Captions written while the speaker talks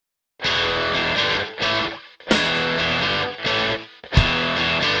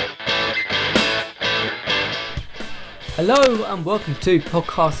Hello and welcome to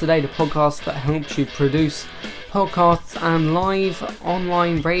Podcast Today, the podcast that helps you produce podcasts and live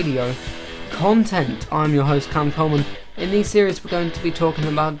online radio content. I'm your host Cam Coleman. In these series we're going to be talking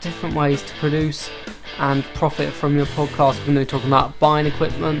about different ways to produce and profit from your podcast. We're going to be talking about buying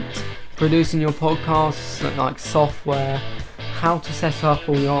equipment, producing your podcasts, like software, how to set up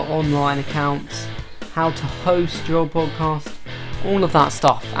all your online accounts, how to host your podcast, all of that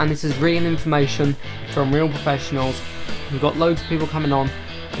stuff. And this is real information from real professionals. We've got loads of people coming on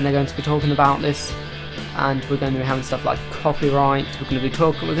and they're going to be talking about this, and we're going to be having stuff like copyright. We're going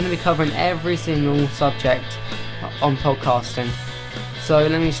to be covering every single subject on podcasting. So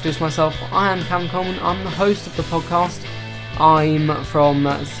let me introduce myself. I am Cam Coleman. I'm the host of the podcast. I'm from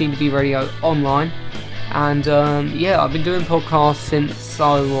CBD Radio Online, and I've been doing podcasts since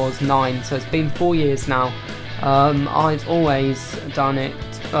I was 9, so it's been 4 years now. I've always done it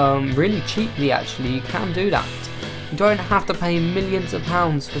really cheaply. Actually, you can do that. You don't have to pay millions of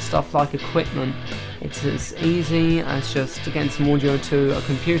pounds for stuff like equipment. It's as easy as just getting some audio to a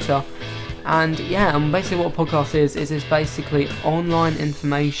computer. And basically what a podcast is it's basically online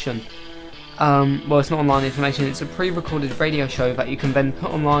information. It's not online information, it's a pre-recorded radio show that you can then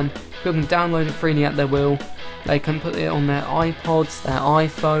put online. People can download it freely at their will. They can put it on their iPods, their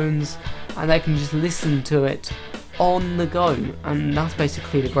iPhones, and they can just listen to it on the go. And that's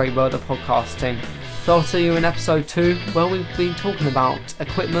basically the great world of podcasting. So I'll see you in episode 2, where we'll be talking about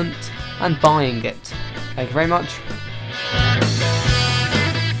equipment and buying it. Thank you very much.